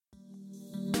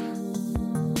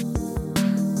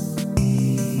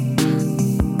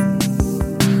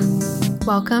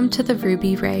Welcome to the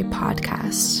Ruby Ray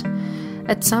podcast.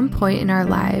 At some point in our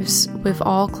lives, we've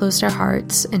all closed our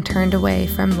hearts and turned away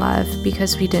from love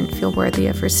because we didn't feel worthy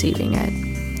of receiving it.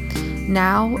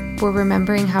 Now, we're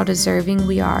remembering how deserving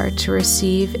we are to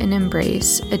receive and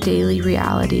embrace a daily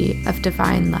reality of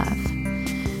divine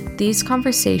love. These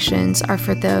conversations are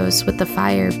for those with the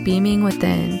fire beaming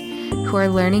within, who are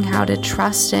learning how to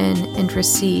trust in and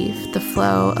receive the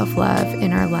flow of love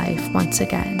in our life once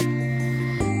again.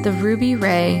 The Ruby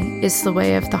Ray is the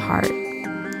way of the heart,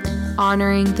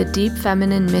 honoring the deep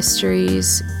feminine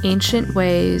mysteries, ancient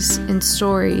ways, and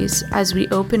stories as we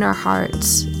open our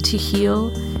hearts to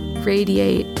heal,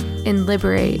 radiate, and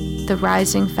liberate the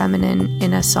rising feminine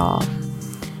in us all.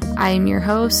 I am your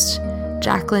host,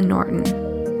 Jacqueline Norton.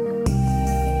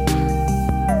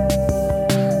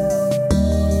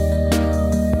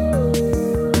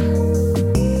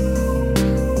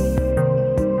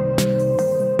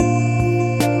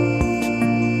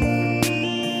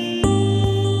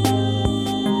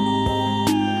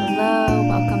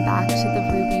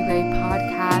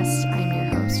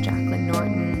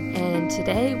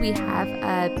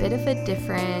 Bit of a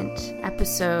different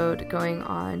episode going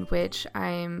on, which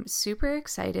I'm super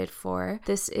excited for.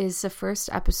 This is the first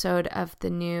episode of the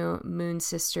new Moon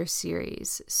Sister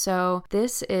series. So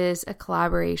this is a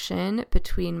collaboration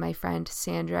between my friend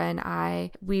Sandra and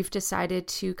I. We've decided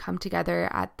to come together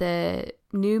at the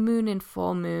new moon and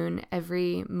full moon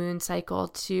every moon cycle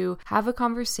to have a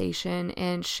conversation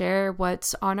and share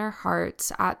what's on our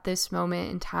hearts at this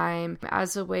moment in time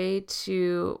as a way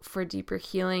for deeper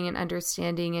healing and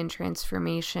understanding and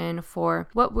transformation for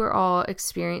what we're all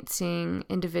experiencing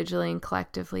individually and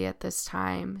collectively at this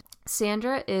time.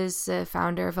 Sandra is the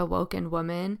founder of Awoken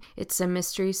Woman. It's a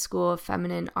mystery school of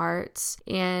feminine arts,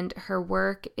 and her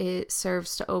work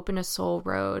serves to open a soul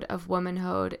road of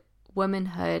womanhood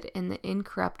and the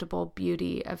incorruptible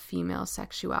beauty of female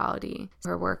sexuality.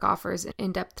 Her work offers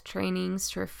in-depth trainings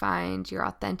to refine your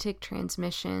authentic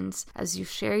transmissions as you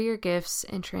share your gifts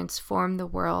and transform the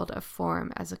world of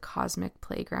form as a cosmic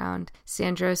playground.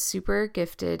 Sandra is super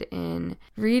gifted in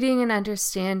reading and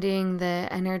understanding the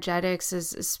energetics,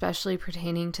 especially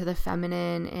pertaining to the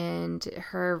feminine, and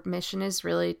her mission is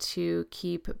really to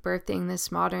keep birthing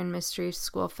this modern mystery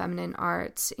school of feminine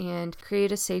arts and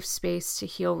create a safe space to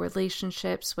heal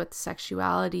relationships with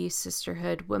sexuality,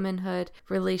 sisterhood, womanhood,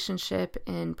 relationship,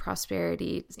 and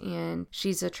prosperity. And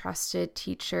she's a trusted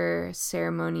teacher,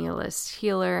 ceremonialist,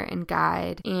 healer, and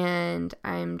guide. And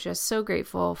I'm just so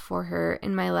grateful for her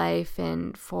in my life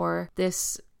and for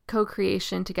this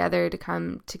co-creation together to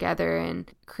come together and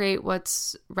create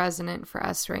what's resonant for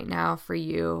us right now for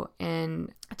you.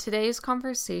 And today's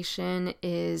conversation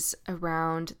is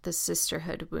around the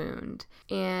sisterhood wound.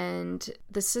 And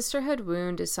the sisterhood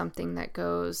wound is something that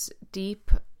goes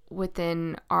deep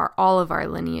within all of our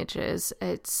lineages.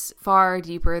 It's far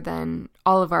deeper than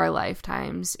all of our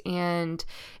lifetimes, and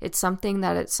it's something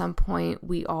that at some point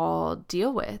we all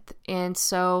deal with. And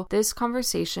so this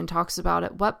conversation talks about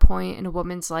at what point in a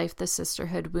woman's life the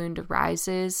sisterhood wound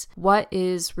arises, what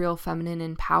is real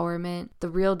feminine empowerment, the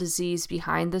real disease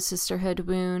behind the sisterhood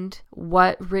wound,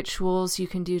 what rituals you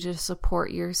can do to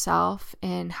support yourself,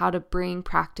 and how to bring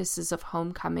practices of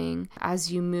homecoming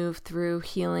as you move through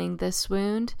healing this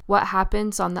wound, what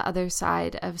happens on the other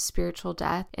side of spiritual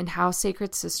death, and how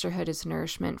sacred sisterhood is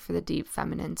nourishment for the deep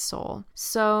feminine soul.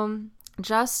 So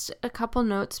just a couple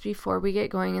notes before we get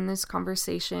going in this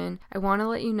conversation. I want to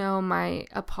let you know my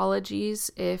apologies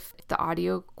if the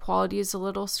audio quality is a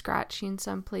little scratchy in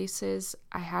some places.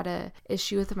 I had an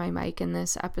issue with my mic in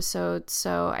this episode,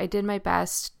 so I did my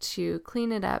best to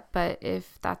clean it up, but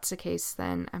if that's the case,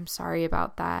 then I'm sorry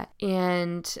about that.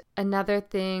 And another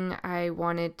thing I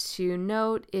wanted to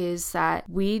note is that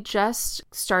we just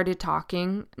started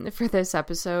talking for this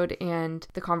episode, and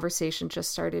the conversation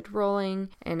just started rolling,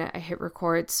 and I hit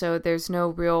record, so there's no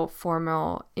real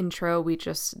formal intro. We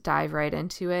just dive right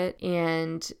into it,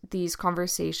 and these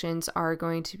conversations are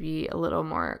going to be a little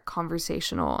more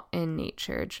conversational in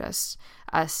nature, just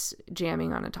us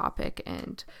jamming on a topic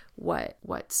and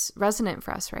what's resonant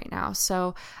for us right now.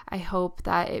 So I hope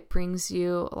that it brings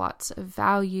you lots of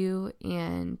value,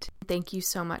 and thank you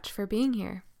so much for being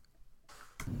here.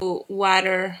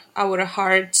 Water our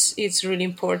hearts is really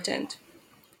important.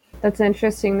 That's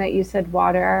interesting that you said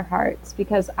water our hearts,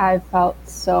 because I've felt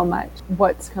so much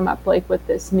what's come up like with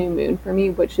this new moon for me,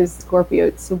 which is Scorpio.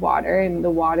 It's the water, and the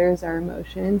water is our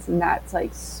emotions, and that's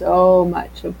like so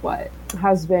much of what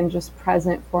has been just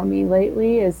present for me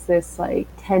lately, is this like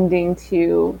tending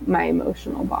to my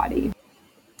emotional body.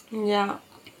 Yeah,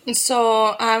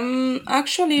 So I'm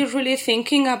actually really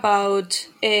thinking about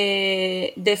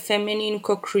the feminine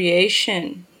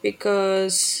co-creation,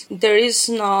 because there is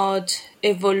not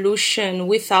evolution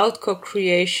without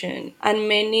co-creation, and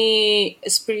many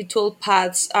spiritual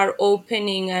paths are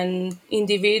opening and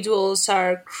individuals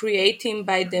are creating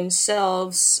by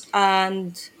themselves,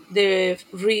 and the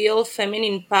real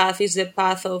feminine path is the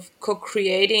path of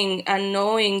co-creating and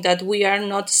knowing that we are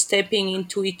not stepping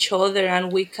into each other,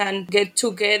 and we can get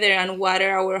together and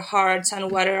water our hearts and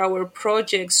water our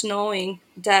projects, knowing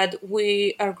that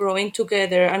we are growing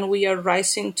together and we are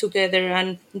rising together,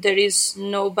 and there is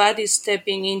nobody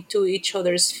stepping into each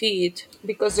other's feet,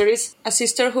 because there is a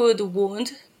sisterhood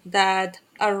wound that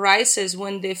arises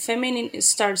when the feminine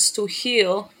starts to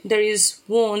heal. There is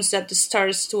wounds that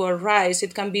starts to arise.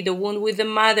 It can be the wound with the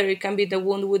mother, it can be the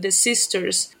wound with the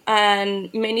sisters,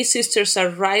 and many sisters are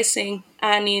rising,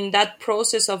 and in that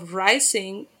process of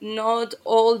rising, not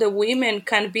all the women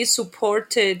can be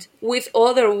supported with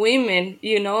other women.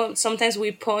 Sometimes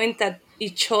we point at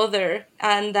each other,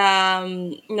 and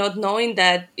not knowing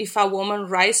that if a woman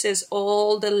rises,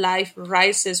 all the life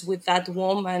rises with that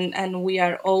woman, and we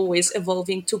are always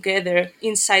evolving together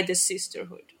inside the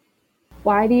sisterhood.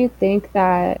 Why do you think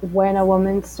that when a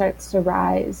woman starts to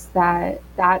rise,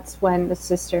 that's when the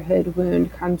sisterhood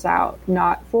wound comes out,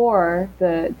 not for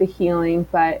the healing,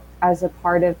 but as a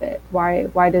part of it?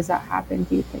 Why does that happen,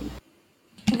 do you think?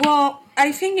 Well,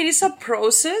 I think it is a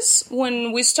process.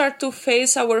 When we start to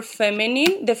face our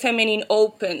feminine, the feminine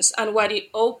opens, and what it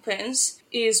opens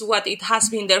is what it has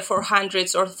been there for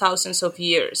hundreds or thousands of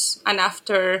years. And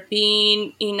after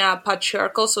being in a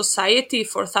patriarchal society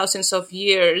for thousands of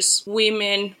years,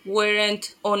 women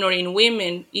weren't honoring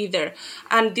women either.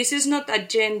 And this is not a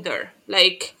gender,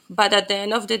 but at the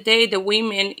end of the day, the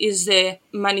women is the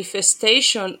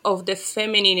manifestation of the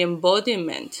feminine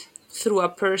embodiment through a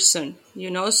person.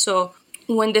 So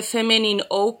when the feminine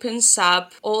opens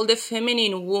up, all the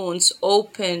feminine wounds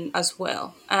open as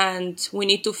well. And we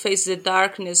need to face the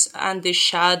darkness and the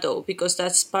shadow, because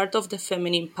that's part of the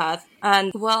feminine path.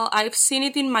 And well, I've seen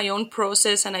it in my own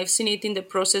process, and I've seen it in the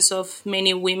process of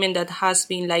many women that has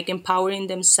been empowering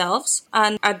themselves.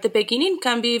 And at the beginning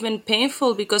can be even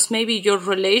painful, because maybe your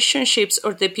relationships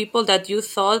or the people that you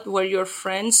thought were your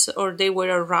friends or they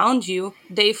were around you,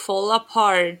 they fall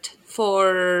apart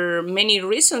for many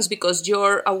reasons, because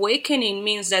your awakening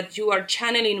means that you are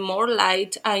channeling more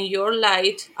light, and your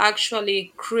light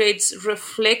actually creates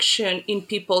reflection in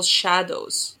people's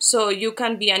shadows. So you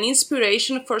can be an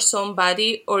inspiration for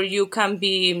somebody, or you can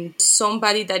be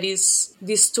somebody that is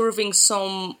disturbing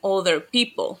some other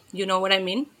people. You know what I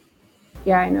mean?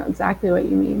 Yeah, I know exactly what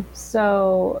you mean.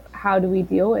 So how do we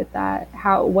deal with that?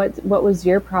 What was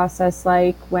your process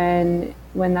like when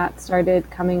that started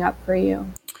coming up for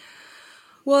you?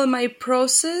 Well, my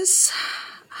process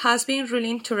has been really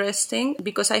interesting,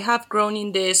 because I have grown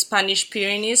in the Spanish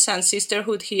Pyrenees, and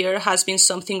sisterhood here has been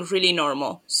something really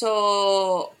normal.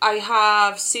 So I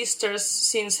have sisters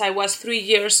since I was 3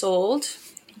 years old.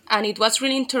 And it was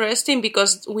really interesting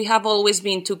because we have always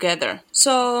been together.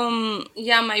 So,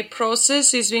 my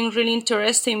process has been really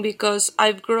interesting because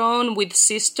I've grown with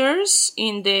sisters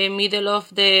in the middle of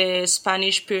the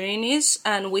Spanish Pyrenees,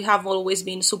 and we have always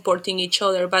been supporting each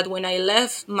other. But when I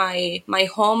left my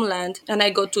homeland and I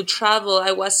got to travel,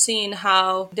 I was seeing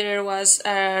how there was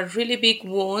a really big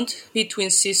wound between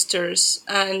sisters.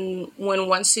 And when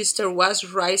one sister was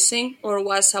rising or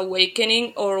was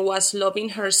awakening or was loving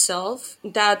herself,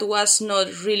 that was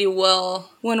not really well.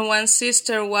 When one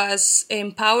sister was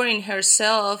empowering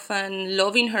herself and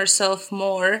loving herself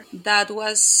more,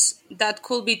 that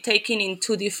could be taken in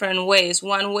two different ways.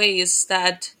 One way is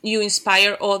that you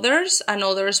inspire others and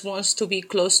others wants to be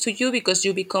close to you because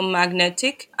you become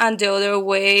magnetic. And the other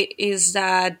way is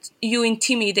that you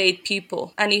intimidate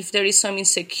people. And if there is some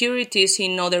insecurities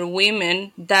in other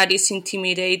women, that is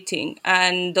intimidating.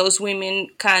 And those women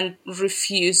can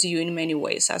refuse you in many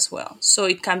ways as well. So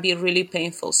it can be really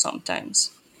painful sometimes.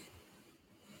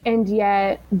 And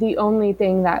yet, the only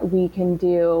thing that we can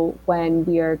do when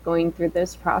we are going through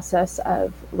this process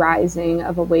of rising,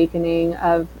 of awakening,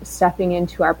 of stepping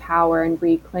into our power and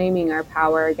reclaiming our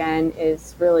power again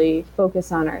is really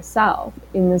focus on ourselves,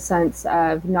 in the sense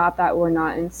of not that we're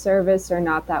not in service or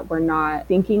not that we're not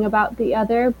thinking about the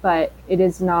other, but it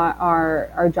is not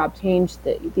our job to change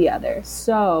the other.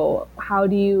 So how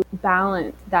do you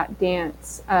balance that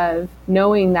dance of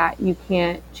knowing that you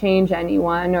can't change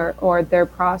anyone or their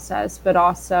process, but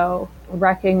also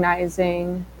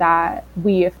recognizing that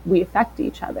we affect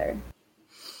each other?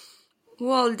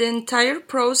 Well, the entire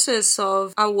process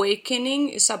of awakening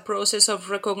is a process of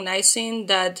recognizing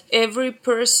that every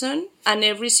person and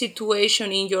every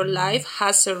situation in your life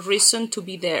has a reason to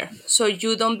be there. So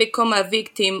you don't become a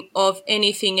victim of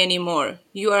anything anymore.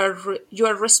 You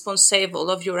are responsible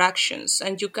of your actions,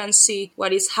 and you can see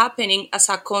what is happening as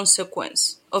a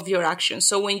consequence of your actions.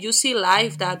 So when you see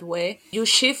life that way, you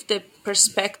shift the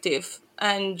perspective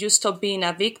and you stop being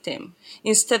a victim.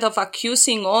 Instead of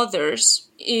accusing others,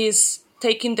 is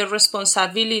taking the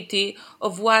responsibility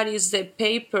of what is the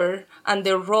paper and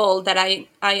the role that I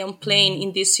am playing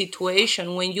in this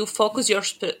situation. When you focus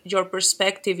your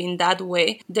perspective in that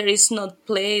way, there is no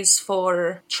place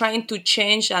for trying to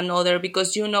change another,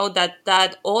 because you know that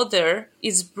that other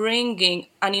is bringing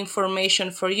an information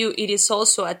for you. It is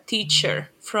also a teacher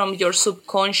from your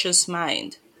subconscious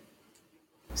mind.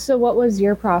 So, what was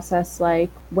your process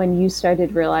like when you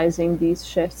started realizing these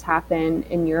shifts happen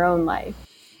in your own life?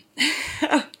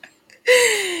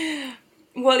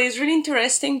 Well, it's really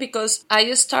interesting because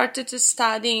I started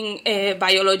studying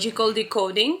biological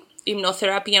decoding,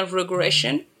 hypnotherapy, and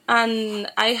regression. And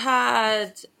I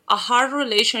had a hard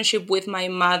relationship with my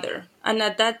mother. And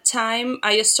at that time,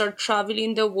 I started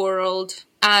traveling the world,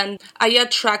 and I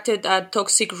attracted a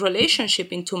toxic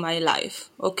relationship into my life.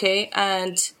 Okay.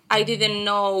 And I didn't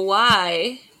know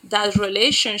why that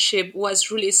relationship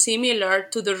was really similar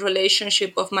to the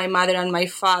relationship of my mother and my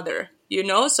father.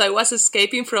 So I was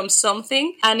escaping from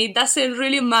something, and it doesn't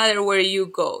really matter where you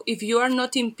go. If you are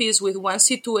not in peace with one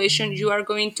situation, you are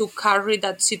going to carry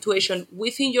that situation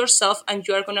within yourself, and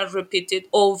you are going to repeat it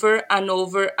over and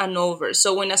over and over.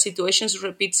 So when a situation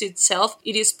repeats itself,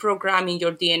 it is programming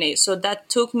your DNA. So that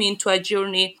took me into a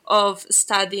journey of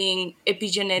studying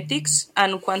epigenetics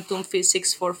and quantum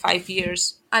physics for 5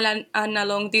 years. And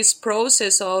along this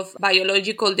process of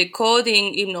biological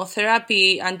decoding,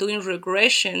 hypnotherapy, and doing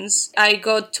regressions, I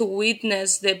got to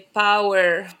witness the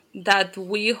power that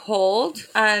we hold,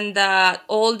 and that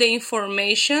all the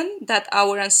information that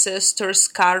our ancestors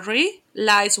carry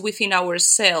lies within our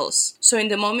cells. So in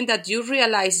the moment that you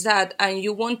realize that and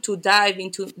you want to dive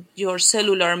into your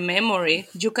cellular memory,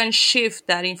 you can shift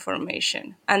that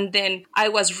information. And then I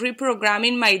was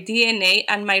reprogramming my DNA,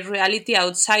 and my reality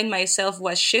outside myself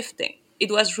was shifting.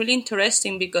 It was really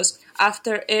interesting because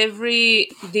after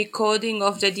every decoding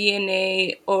of the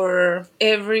DNA, or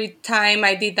every time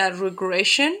I did that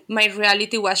regression, my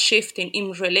reality was shifting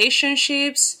in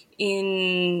relationships,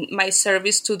 in my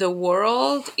service to the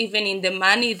world, even in the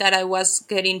money that I was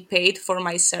getting paid for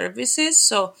my services.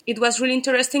 So it was really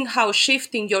interesting how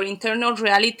shifting your internal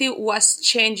reality was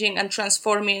changing and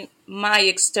transforming my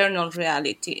external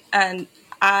reality. And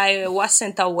I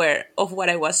wasn't aware of what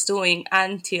I was doing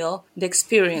until the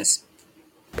experience.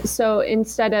 So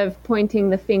instead of pointing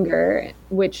the finger,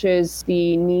 which is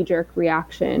the knee-jerk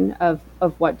reaction of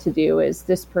what to do, is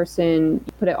this person,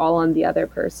 put it all on the other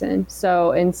person.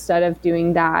 So instead of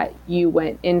doing that, you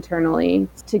went internally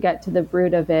to get to the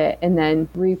root of it and then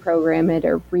reprogram it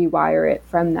or rewire it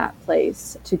from that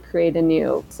place to create a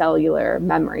new cellular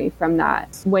memory from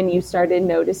that. When you started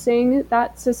noticing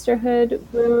that sisterhood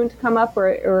wound come up,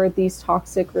 or these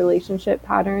toxic relationship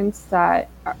patterns that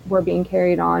were being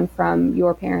carried on from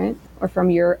your parent or from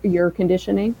your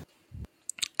conditioning?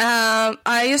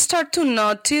 I start to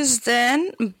notice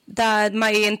then that my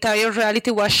entire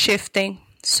reality was shifting.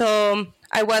 So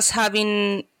I was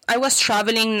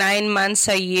traveling 9 months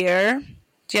a year,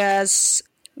 just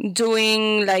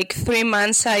doing like 3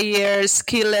 months a year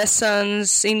ski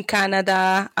lessons in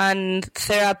Canada and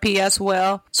therapy as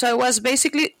well. So I was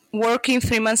basically working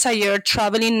 3 months a year,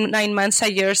 traveling 9 months a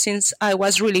year since I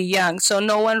was really young. So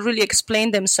no one really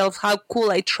explained themselves how cool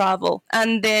I travel.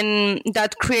 And then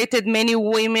that created many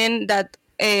women that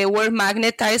were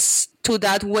magnetized to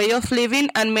that way of living,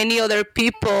 and many other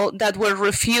people that were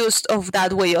refused of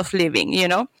that way of living,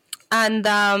 And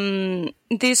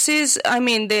this is,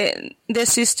 the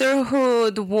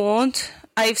sisterhood wound.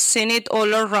 I've seen it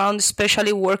all around,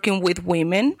 especially working with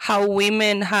women, how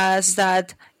women has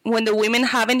that when the women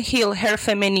haven't healed her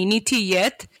femininity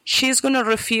yet, she's going to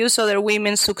refuse other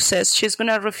women's success. She's going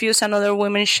to refuse another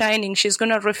woman shining. She's going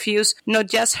to refuse not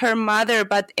just her mother,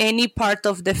 but any part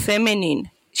of the feminine.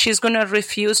 She's going to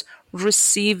refuse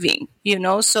receiving,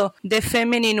 So the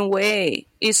feminine way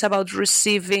is about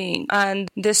receiving. And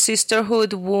the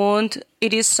sisterhood wound,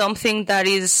 it is something that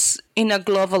is in a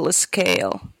global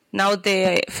scale. Now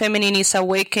the feminine is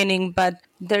awakening, but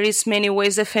there is many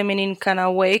ways the feminine can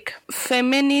awake.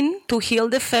 To heal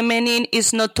the feminine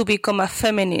is not to become a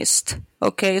feminist.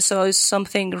 Okay, so it's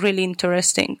something really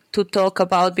interesting to talk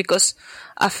about, because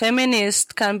a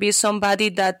feminist can be somebody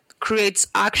that creates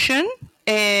action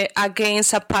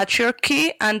against a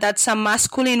patriarchy, and that's a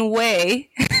masculine way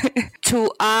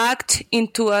to act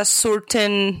into a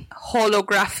certain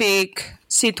holographic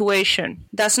situation.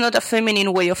 That's not a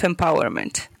feminine way of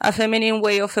empowerment. A feminine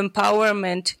way of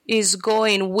empowerment is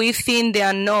going within the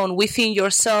unknown, within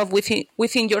yourself,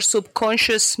 within your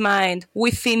subconscious mind,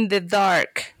 within the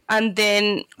dark, and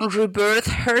then rebirth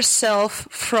herself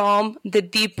from the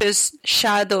deepest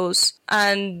shadows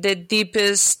and the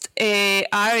deepest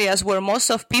areas where most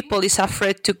of people is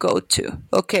afraid to go to.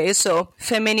 Okay, so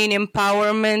feminine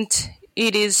empowerment,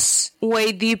 it is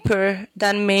way deeper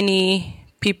than many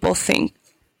people think.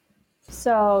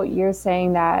 So you're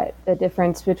saying that the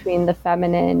difference between the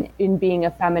feminine in being a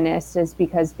feminist is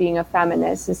because being a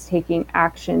feminist is taking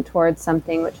action towards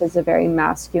something, which is a very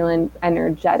masculine,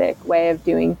 energetic way of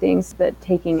doing things, but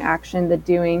taking action, the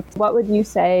doing. What would you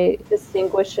say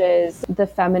distinguishes the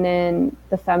feminine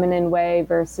way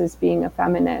versus being a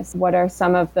feminist? What are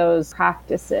some of those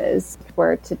practices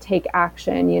where to take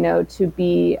action, to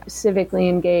be civically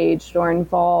engaged or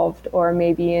involved, or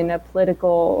maybe in a political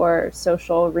or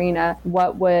social arena?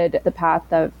 What would the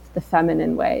path of the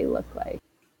feminine way look like?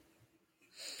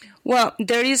 Well,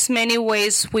 there is many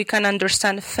ways we can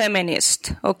understand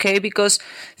feminist, okay? Because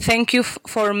thank you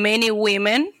for many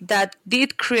women that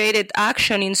did created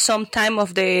action in some time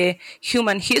of the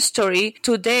human history.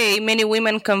 Today, many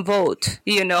women can vote,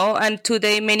 and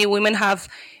today many women have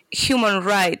human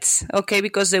rights, okay,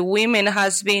 because the women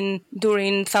has been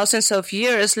during thousands of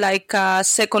years like a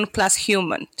second-class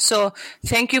human. So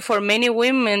thank you for many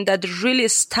women that really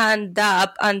stand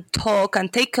up and talk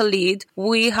and take a lead.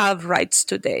 We have rights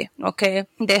today, okay?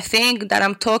 The thing that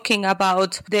I'm talking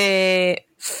about, the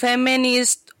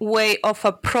feminist way of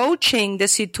approaching the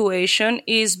situation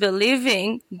is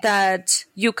believing that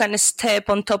you can step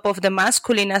on top of the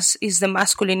masculine as is the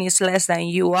masculine is less than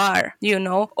you are,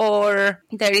 or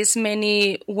there is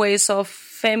many ways of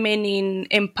feminine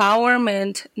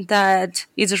empowerment that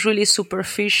is really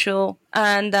superficial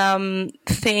and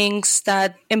thinks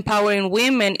that empowering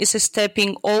women is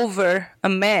stepping over a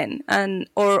man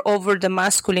or over the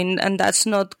masculine, and that's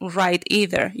not right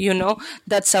either.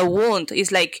 That's a wound.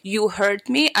 It's like, you hurt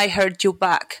me, I hurt you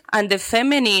back. And the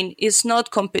feminine is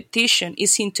not competition,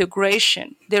 it's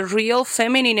integration. The real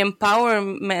feminine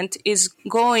empowerment is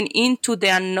going into the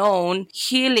unknown,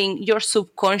 healing your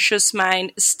subconscious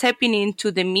mind, stepping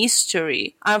into the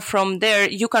mystery. And from there,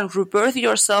 you can rebirth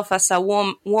yourself as a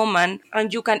woman,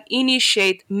 and you can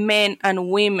initiate men and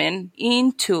women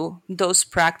into those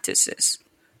practices.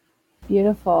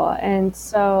 Beautiful. And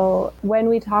so when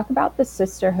we talk about the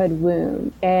sisterhood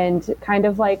wound, and kind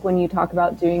of like when you talk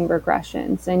about doing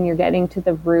regressions and you're getting to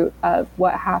the root of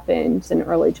what happened in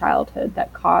early childhood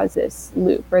that caused this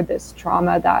loop or this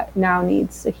trauma that now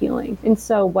needs the healing. And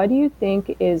so what do you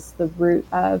think is the root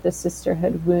of the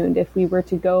sisterhood wound? If we were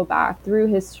to go back through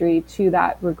history to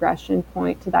that regression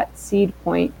point, to that seed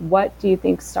point, what do you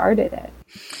think started it?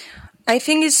 I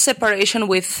think it's separation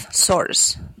with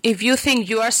source. If you think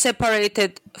you are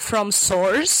separated from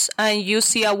source and you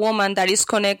see a woman that is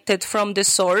connected from the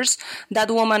source,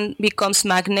 that woman becomes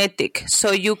magnetic.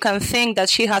 So you can think that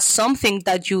she has something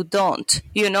that you don't,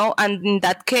 and in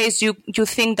that case, you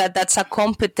think that that's a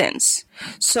competence.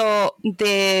 So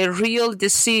the real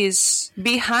disease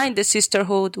behind the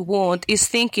sisterhood wound is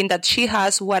thinking that she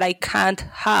has what I can't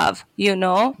have,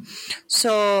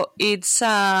 So it's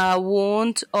a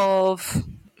wound of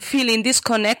feeling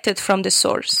disconnected from the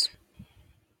source.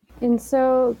 And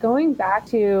so going back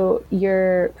to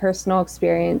your personal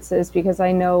experiences, because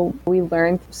I know we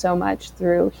learn so much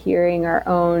through hearing our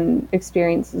own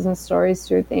experiences and stories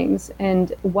through things.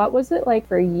 And what was it like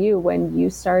for you when you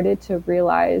started to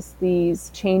realize these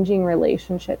changing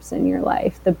relationships in your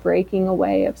life, the breaking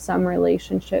away of some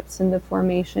relationships and the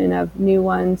formation of new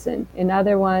ones and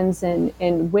other ones,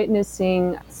 and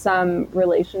witnessing some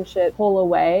relationship pull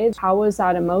away? How was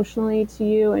that emotionally to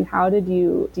you, and how did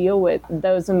you deal with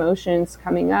those emotions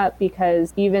coming up?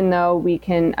 Because even though we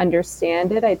can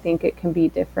understand it, I think it can be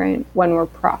different when we're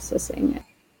processing it.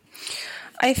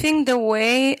 I think the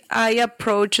way I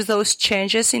approach those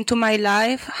changes into my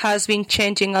life has been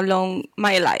changing along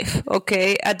my life,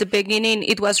 okay? At the beginning,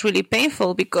 it was really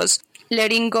painful because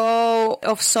letting go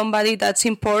of somebody that's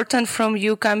important from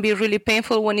you can be really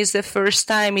painful when it's the first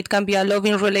time. It can be a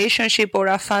loving relationship or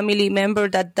a family member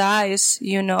that dies,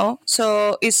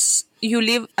 So it's you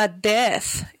live a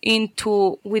death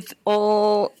into with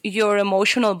all your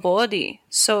emotional body.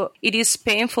 So it is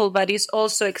painful, but it's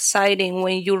also exciting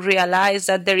when you realize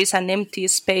that there is an empty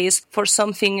space for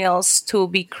something else to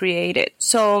be created.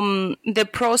 So the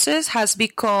process has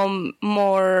become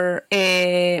more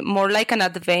like an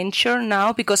adventure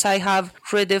now, because I have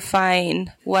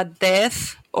redefined what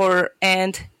death or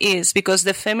end is, because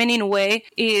the feminine way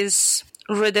is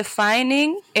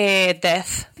redefining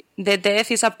death. The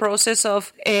death is a process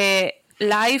of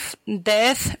life,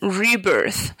 death,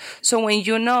 rebirth. So when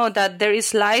you know that there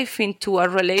is life into a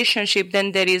relationship,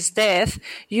 then there is death,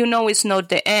 you know it's not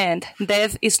the end.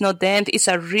 Death is not the end, it's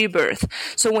a rebirth.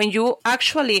 So when you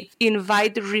actually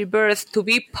invite rebirth to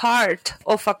be part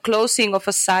of a closing of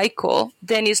a cycle,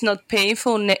 then it's not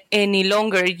painful any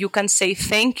longer. You can say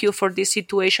thank you for this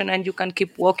situation and you can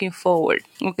keep walking forward.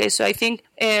 Okay, so I think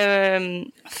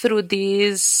through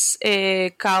these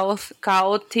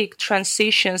chaotic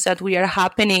transitions that are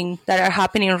happening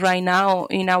right now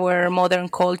in our modern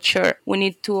culture, we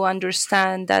need to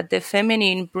understand that the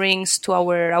feminine brings to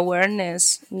our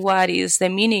awareness what is the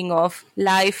meaning of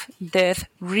life, death,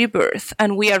 rebirth,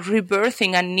 and we are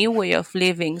rebirthing a new way of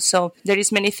living. So there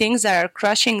is many things that are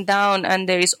crashing down, and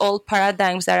there is old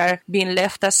paradigms that are being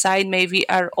left aside, maybe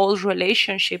our old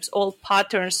relationships, old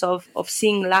patterns of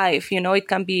seeing life. It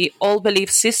can be old belief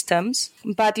systems,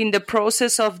 but in the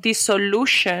process of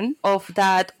dissolution of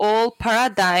that old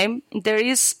paradigm, there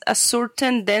is a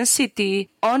certain density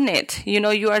on it.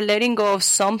 You are letting go of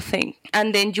something,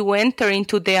 and then you enter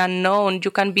into the unknown.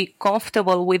 You can be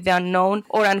comfortable with the unknown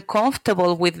or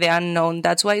uncomfortable with the unknown.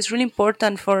 That's why it's really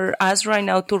important for us right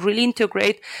now to really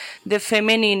integrate the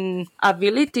feminine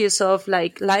abilities of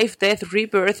like life, death,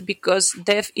 rebirth, because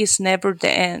death is never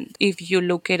the end if you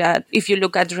look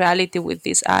at reality with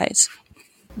these eyes.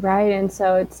 Right. And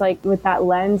so it's like with that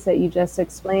lens that you just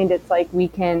explained, it's like we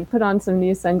can put on some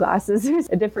new sunglasses,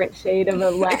 a different shade of a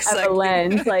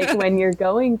lens, like when you're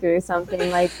going through something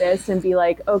like this, and be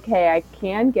like, okay, I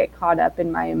can get caught up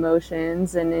in my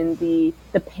emotions and in the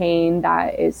pain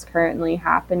that is currently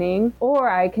happening, or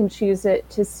I can choose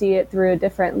to see it through a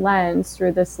different lens,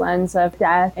 through this lens of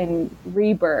death and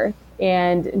rebirth,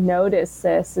 and notice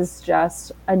this is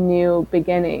just a new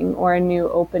beginning or a new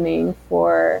opening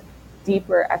for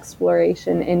deeper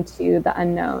exploration into the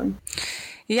unknown.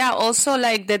 Yeah, also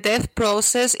like the death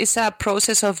process is a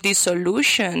process of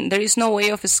dissolution. There is no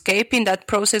way of escaping. That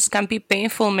process can be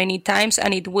painful many times,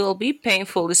 and it will be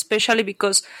painful, especially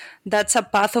because that's a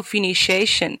path of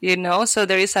initiation, So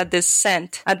there is a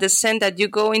descent that you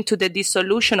go into the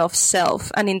dissolution of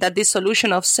self. And in that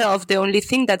dissolution of self, the only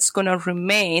thing that's going to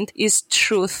remain is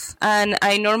truth. And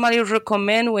I normally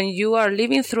recommend, when you are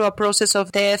living through a process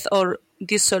of death or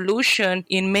dissolution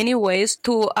in many ways,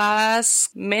 to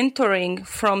ask mentoring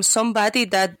from somebody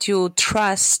that you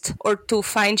trust, or to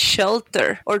find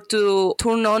shelter, or to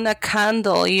turn on a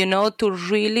candle, to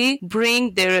really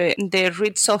bring the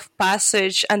rites of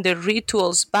passage and the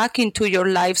rituals back into your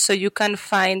life, so you can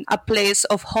find a place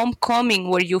of homecoming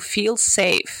where you feel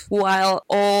safe while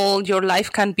all your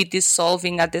life can be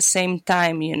dissolving at the same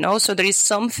time, So there is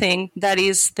something that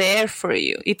is there for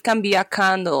you. It can be a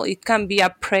candle, it can be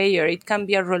a prayer, it can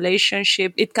be a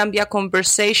relationship, it can be a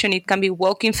conversation, it can be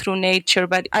walking through nature.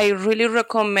 But I really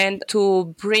recommend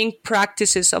to bring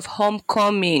practices of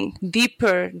homecoming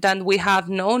deeper than we have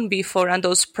known before. And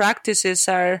those practices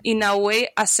are, in a way,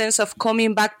 a sense of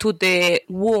coming back to the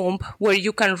womb, where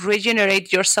you can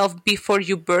regenerate yourself before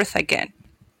you birth again.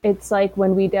 It's like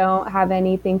when we don't have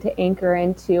anything to anchor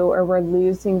into, or we're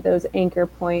losing those anchor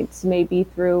points, maybe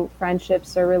through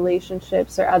friendships or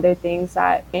relationships or other things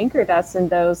that anchored us, and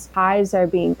those ties are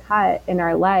being cut in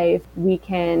our life, we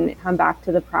can come back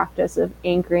to the practice of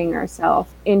anchoring ourselves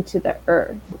into the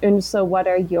earth. And so what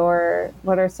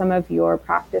are some of your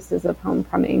practices of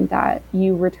homecoming that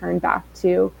you return back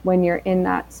to when you're in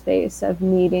that space of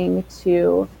needing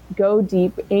to go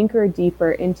deep, anchor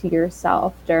deeper into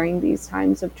yourself during these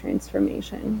times of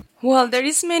transformation? Well, there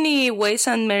is many ways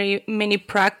and many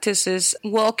practices.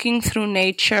 Walking through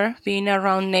nature, being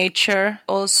around nature,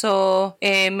 also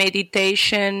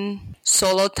meditation,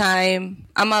 solo time.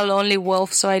 I'm a lonely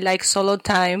wolf, so I like solo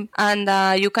time.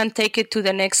 And you can take it to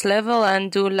the next level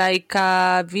and do like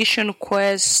a vision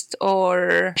quest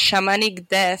or shamanic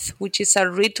death, which is a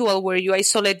ritual where you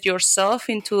isolate yourself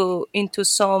into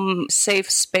some safe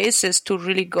spaces to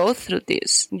really go through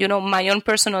this. My own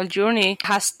personal journey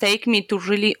has taken me to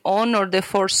really honor the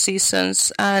 4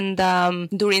 seasons. And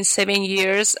during 7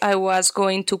 years, I was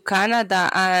going to Canada,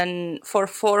 and for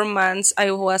 4 months,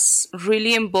 I was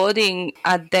really embodying grieving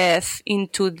a death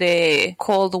into the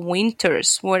cold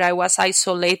winters where I was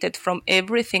isolated from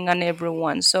everything and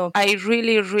everyone. So I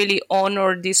really, really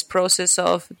honor this process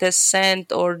of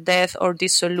descent or death or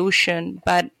dissolution.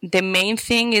 But the main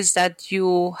thing is that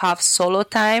you have solo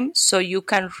time so you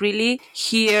can really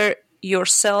hear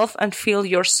yourself and feel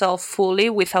yourself fully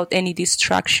without any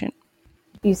distraction.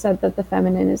 You said that the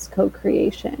feminine is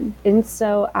co-creation. And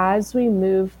so as we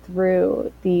move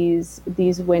through these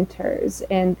winters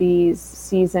and these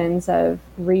seasons of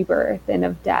rebirth and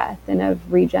of death and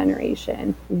of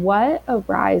regeneration, what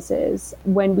arises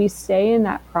when we stay in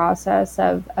that process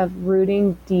of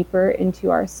rooting deeper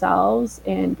into ourselves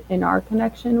and in our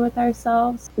connection with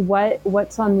ourselves?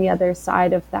 What's on the other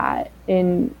side of that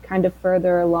in kind of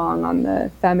further along on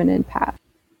the feminine path?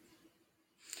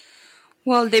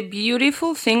 Well, the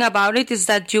beautiful thing about it is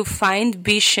that you find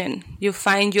vision. You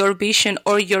find your vision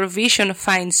or your vision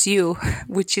finds you,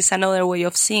 which is another way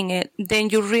of seeing it.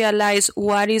 Then you realize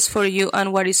what is for you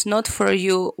and what is not for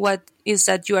you, what is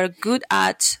that you are good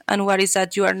at and what is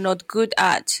that you are not good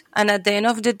at. And at the end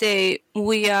of the day,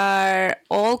 we are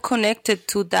all connected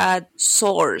to that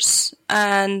source.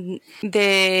 And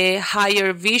the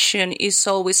higher vision is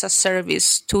always a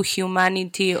service to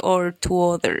humanity or to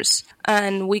others.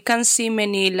 And we can see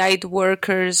many light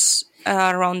workers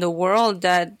around the world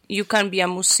that you can be a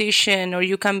musician or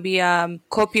you can be a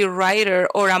copywriter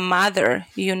or a mother.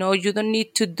 You know, you don't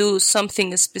need to do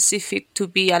something specific to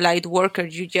be a light worker.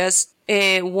 You just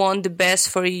want the best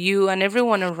for you and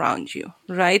everyone around you,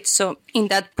 right? So in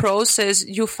that process,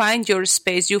 you find your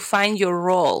space, you find your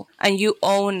role, and you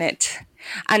own it.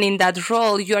 And in that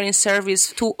role, you are in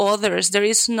service to others. There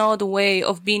is no way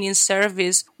of being in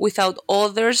service without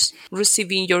others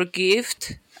receiving your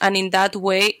gift. And in that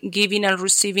way, giving and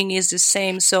receiving is the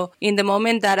same. So in the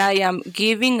moment that I am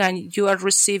giving and you are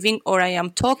receiving, or I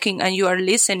am talking and you are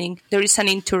listening, there is an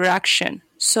interaction.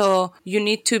 So you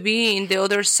need to be in the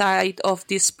other side of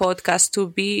this podcast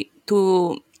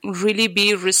to really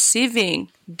be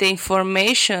receiving the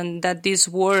information that these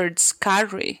words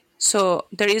carry. So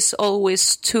there is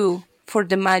always two for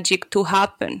the magic to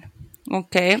happen.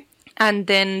 Okay. And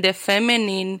then the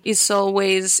feminine is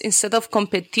always, instead of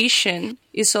competition,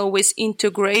 is always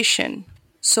integration.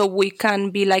 So we can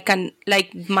be like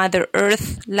Mother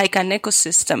Earth, like an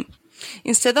ecosystem.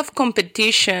 Instead of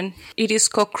competition, it is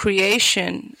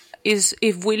co-creation. Is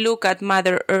if we look at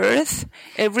Mother Earth,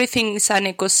 everything is an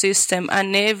ecosystem,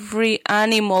 and every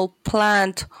animal,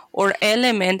 plant, or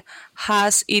element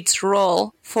has its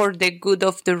role for the good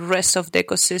of the rest of the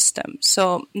ecosystem.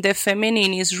 So the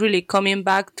feminine is really coming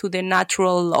back to the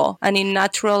natural law. And in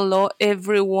natural law,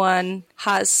 everyone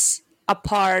has a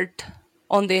part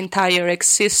on the entire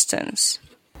existence.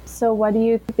 So what do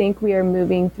you think we are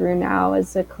moving through now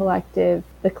as a collective,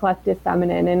 the collective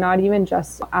feminine, and not even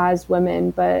just as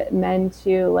women, but men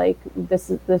too, like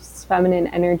this feminine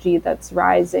energy that's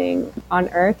rising on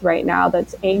earth right now,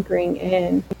 that's anchoring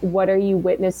in? What are you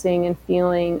witnessing and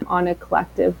feeling on a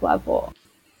collective level?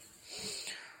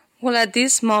 Well, at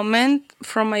this moment,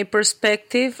 from my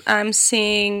perspective, I'm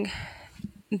seeing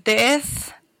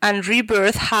death and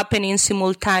rebirth happening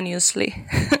simultaneously,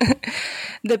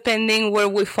 depending where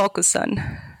we focus on.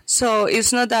 So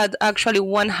it's not that actually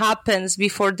one happens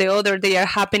before the other, they are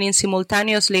happening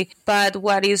simultaneously, but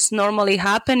what is normally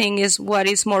happening is what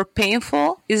is more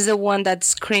painful is the one that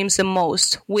screams the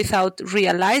most without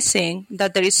realizing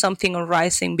that there is something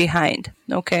arising behind.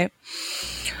 Okay?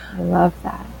 I love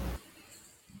that.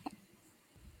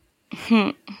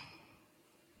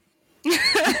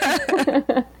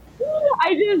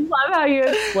 I just love how you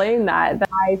explain that.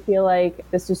 I feel like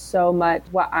this is so much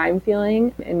what I'm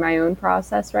feeling in my own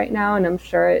process right now. And I'm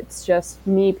sure it's just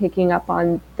me picking up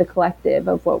on the collective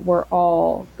of what we're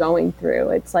all going through.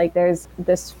 It's like there's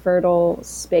this fertile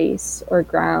space or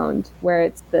ground where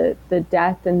it's the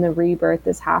death and the rebirth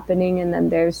is happening. And then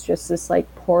there's just this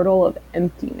like portal of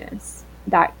emptiness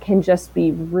that can just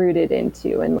be rooted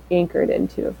into and anchored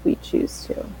into if we choose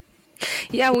to.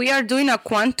 Yeah, we are doing a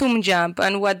quantum jump,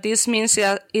 and what this means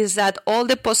is that all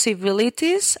the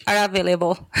possibilities are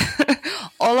available.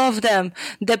 All of them.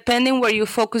 Depending where you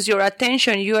focus your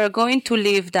attention, you are going to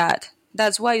live that.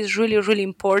 That's why it's really, really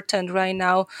important right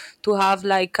now to have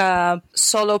like a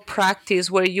solo practice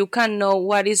where you can know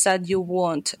what is that you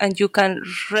want and you can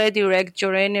redirect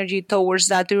your energy towards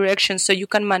that direction so you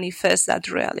can manifest that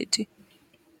reality.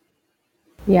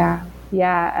 Yeah.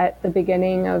 Yeah, at the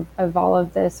beginning of all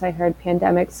of this, I heard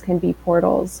pandemics can be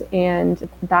portals. And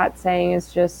that saying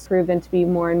is just proven to be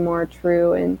more and more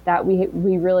true. And that we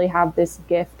really have this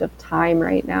gift of time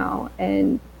right now.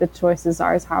 And the choices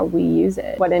are is how we use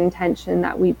it, what intention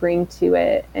that we bring to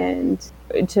it, and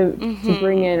to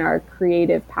bring in our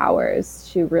creative powers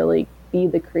to really be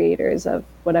the creators of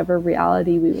whatever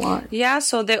reality we want. Yeah,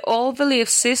 so the old belief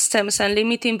systems and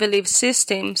limiting belief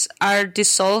systems are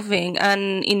dissolving,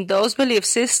 and in those belief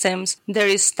systems there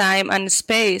is time and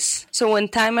space. So when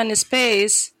time and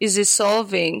space is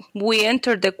dissolving, we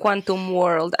enter the quantum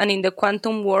world, and in the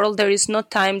quantum world there is no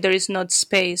time, there is no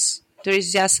space. There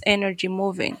is just energy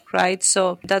moving, right?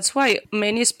 So that's why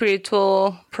many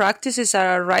spiritual practices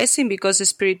are arising, because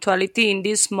spirituality in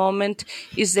this moment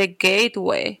is the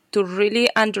gateway to really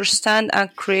understand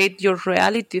and create your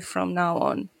reality from now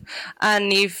on.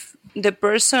 And if the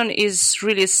person is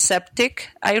really skeptic,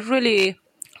 I really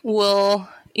will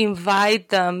invite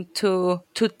them to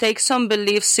take some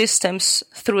belief systems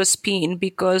through a spin,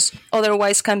 because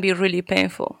otherwise can be really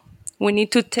painful. We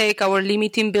need to take our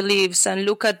limiting beliefs and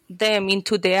look at them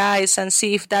into the eyes and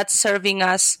see if that's serving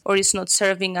us or is not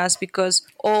serving us, because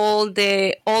all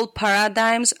the old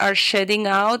paradigms are shedding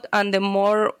out, and the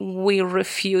more we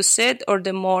refuse it or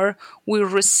the more we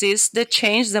resist the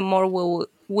change, the more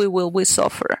we will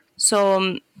suffer.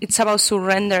 So it's about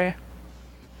surrender.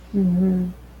 Mm-hmm.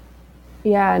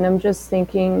 Yeah, and I'm just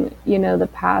thinking, the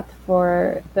path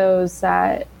for those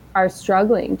that are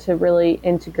struggling to really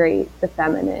integrate the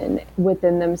feminine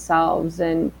within themselves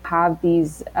and have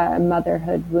these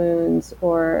motherhood wounds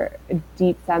or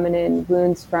deep feminine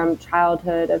wounds from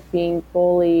childhood of being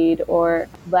bullied or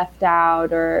left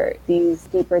out, or these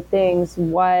deeper things,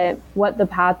 what the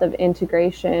path of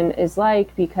integration is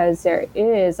like, because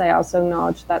I also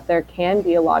acknowledge that there can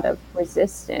be a lot of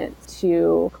resistance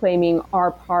to claiming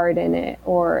our part in it,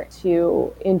 or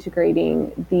to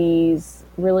integrating these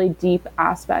really deep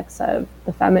aspects of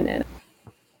the feminine.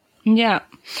 Yeah.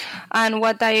 And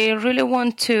what I really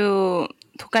want to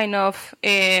kind of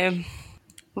redefine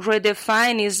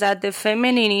is that the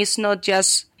feminine is not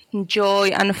just joy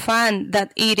and fun,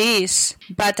 that it is,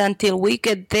 but until we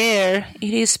get there,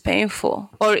 it is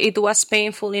painful, or it was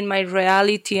painful in my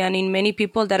reality and in many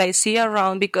people that I see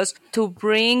around, because to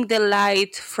bring the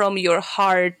light from your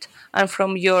heart and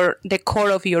from the core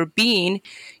of your being,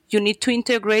 you need to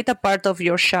integrate a part of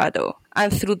your shadow.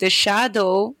 And through the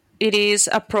shadow, it is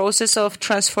a process of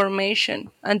transformation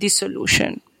and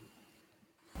dissolution.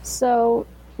 So,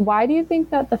 why do you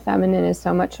think that the feminine is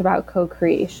so much about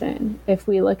co-creation? If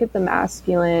we look at the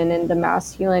masculine, and the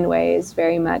masculine way is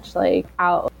very much like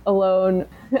out alone,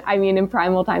 I mean, in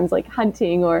primal times, like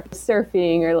hunting or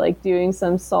surfing, or like doing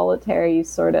some solitary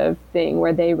sort of thing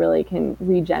where they really can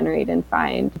regenerate and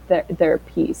find their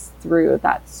peace through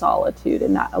that solitude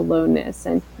and that aloneness.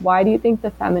 And why do you think the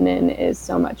feminine is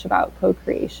so much about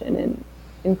co-creation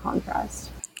in contrast?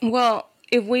 Well,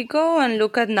 if we go and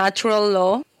look at natural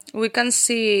law, we can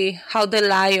see how the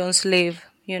lions live,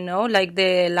 like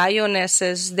the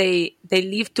lionesses, they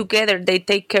live together, they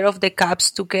take care of the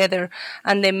cubs together,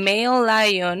 and the male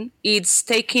lion is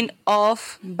taken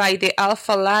off by the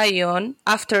alpha lion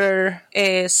after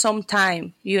some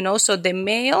time, so the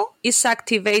male is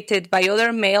activated by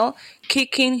other male,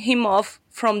 kicking him off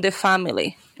from the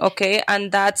family, okay?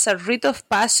 And that's a rite of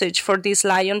passage for this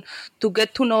lion to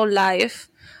get to know life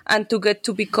and to get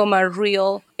to become a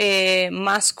real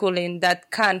masculine that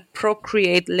can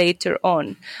procreate later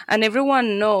on. And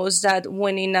everyone knows that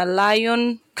when in a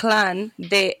lion clan,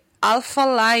 the alpha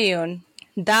lion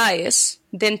dies,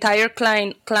 the entire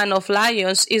clan of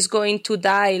lions is going to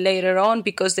die later on,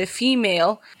 because the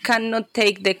female cannot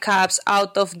take the cubs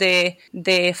out of the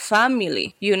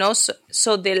family,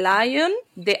 so the lion,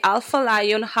 the alpha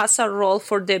lion, has a role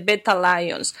for the beta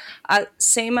lions,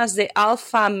 same as the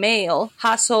alpha male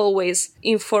has always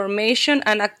information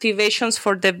and activations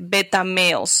for the beta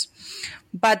males.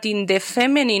 But in the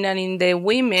feminine and in the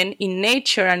women, in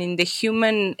nature and in the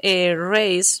human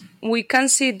race, we can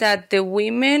see that the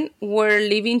women were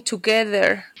living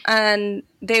together and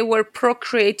they were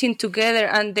procreating together,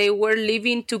 and they were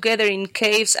living together in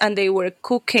caves, and they were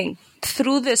cooking.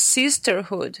 Through the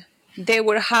sisterhood, they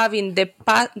were having the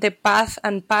path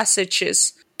and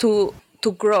passages to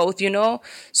growth,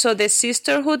 So the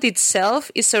sisterhood itself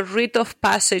is a rite of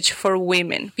passage for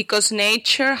women, because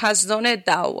nature has done it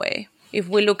that way. If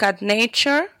we look at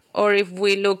nature, or if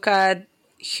we look at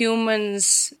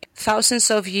humans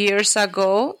thousands of years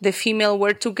ago, the female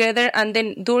were together, and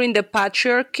then during the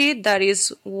patriarchy, that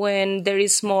is when there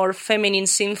is more feminine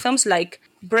symptoms like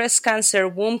breast cancer,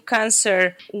 womb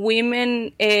cancer,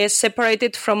 women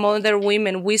separated from other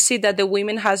women. We see that the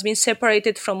women has been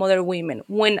separated from other women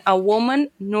when a woman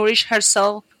nourishes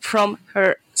herself from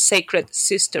her sacred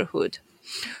sisterhood.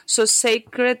 So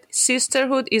sacred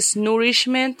sisterhood is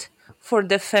nourishment for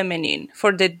the feminine,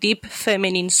 for the deep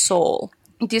feminine soul.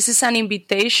 This is an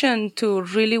invitation to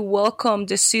really welcome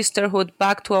the sisterhood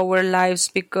back to our lives,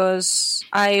 because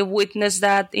I witnessed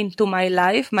that into my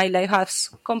life. My life has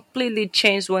completely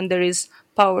changed when there is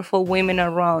powerful women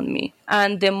around me.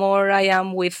 And the more I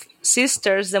am with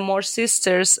sisters, the more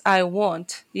sisters I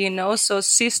want, So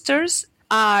sisters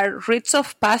are rites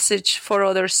of passage for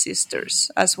other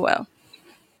sisters as well.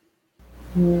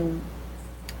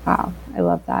 Wow, I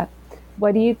love that.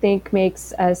 What do you think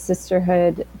makes a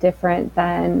sisterhood different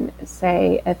than,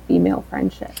 say, a female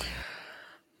friendship?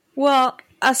 Well,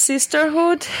 a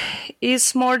sisterhood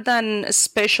is more than a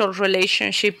special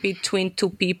relationship between two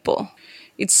people.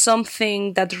 It's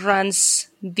something that runs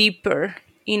deeper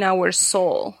in our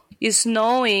soul. It's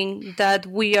knowing that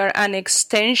we are an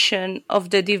extension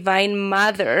of the Divine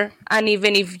Mother, and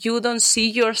even if you don't see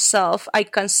yourself, I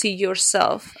can see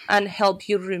yourself and help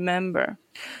you remember.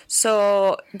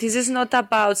 So this is not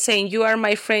about saying you are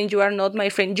my friend, you are not my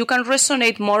friend. You can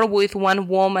resonate more with one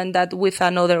woman than with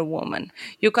another woman.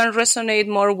 You can resonate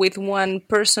more with one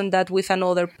person than with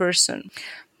another person.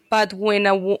 But when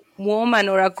a woman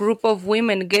or a group of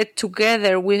women get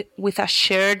together with a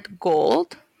shared goal,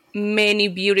 many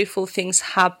beautiful things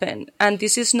happen. And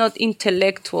this is not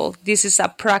intellectual. This is a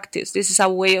practice. This is a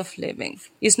way of living.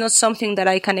 It's not something that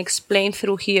I can explain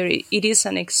through here. It is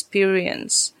an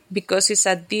experience, because it's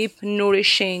a deep,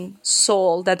 nourishing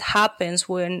soul that happens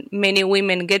when many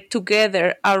women get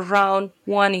together around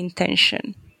one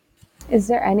intention. Is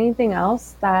there anything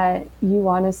else that you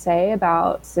want to say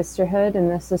about sisterhood and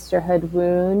the sisterhood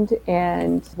wound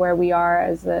and where we are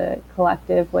as a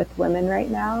collective with women right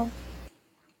now?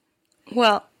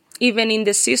 Well, even in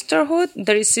the sisterhood,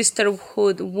 there is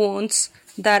sisterhood wounds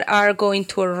that are going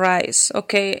to arise,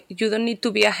 okay? You don't need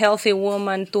to be a healthy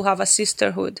woman to have a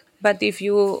sisterhood. But if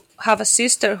you have a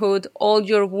sisterhood, all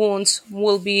your wounds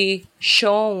will be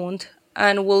shown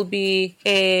and will be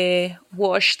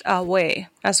washed away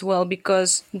as well,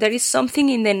 because there is something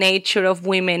in the nature of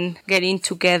women getting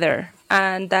together.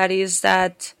 And that is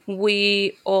that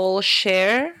we all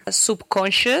share a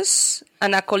subconscious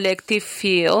and a collective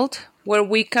field where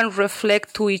we can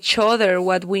reflect to each other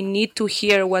what we need to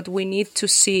hear, what we need to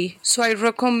see. So I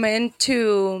recommend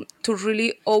to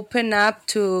really open up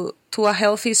to a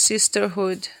healthy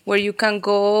sisterhood where you can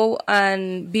go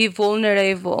and be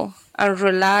vulnerable and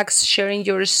relax, sharing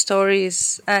your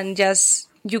stories, and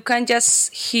you can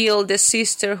just heal the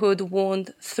sisterhood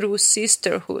wound through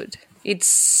sisterhood. It's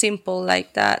simple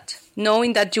like that.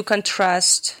 Knowing that you can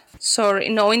trust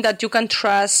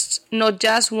not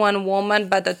just one woman,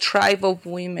 but a tribe of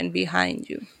women behind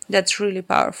you. That's really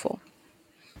powerful.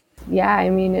 Yeah, I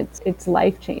mean, it's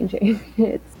life-changing.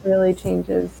 It really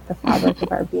changes the fabric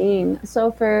of our being.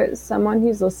 So for someone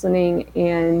who's listening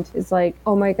and is like,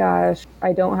 oh my gosh,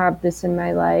 I don't have this in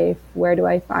my life. Where do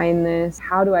I find this?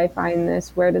 How do I find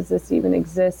this? Where does this even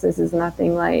exist? This is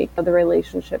nothing like the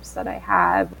relationships that I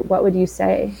have. What would you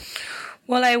say?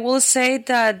 Well, I will say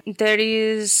that there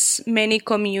is many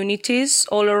communities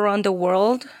all around the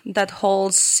world that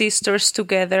holds sisters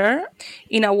together.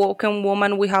 In Awoken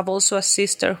Woman, we have also a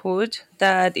sisterhood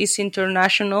that is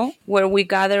international, where we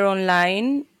gather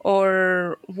online,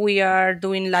 or we are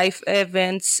doing live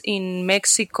events in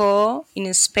Mexico,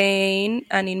 in Spain,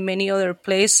 and in many other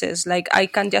places. Like, I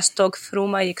can just talk through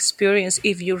my experience.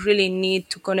 If you really need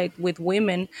to connect with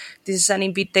women, this is an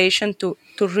invitation to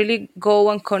really go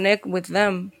and connect with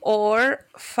them, or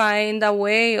find a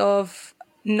way of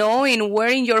knowing where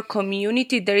in your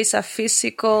community there is a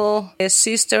physical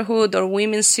sisterhood or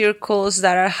women's circles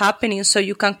that are happening, so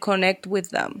you can connect with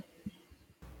them.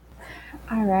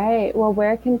 All right. Well,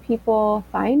 where can people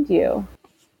find you?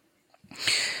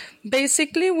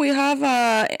 Basically, we have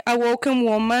a Awoken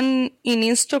Woman in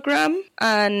Instagram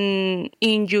and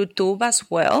in YouTube as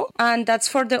well. And that's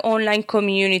for the online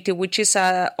community, which is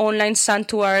an online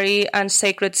sanctuary and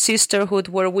sacred sisterhood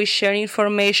where we share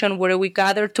information, where we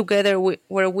gather together,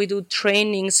 where we do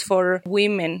trainings for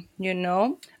women,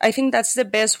 I think that's the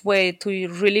best way to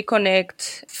really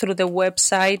connect through the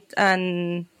website,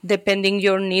 and depending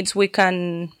your needs, we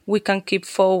can keep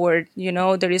forward.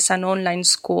 There is an online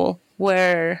school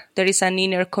where there is an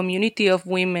inner community of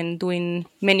women doing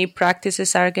many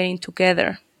practices, are getting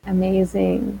together.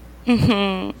 Amazing.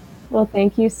 Well,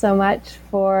 thank you so much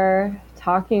for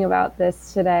talking about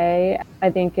this today. I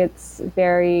think it's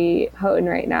very potent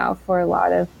right now for a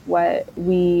lot of what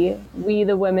we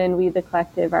the women, we the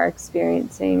collective are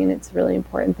experiencing, and it's a really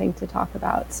important thing to talk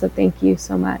about. So thank you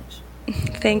so much.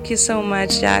 Thank you so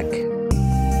much, Jack.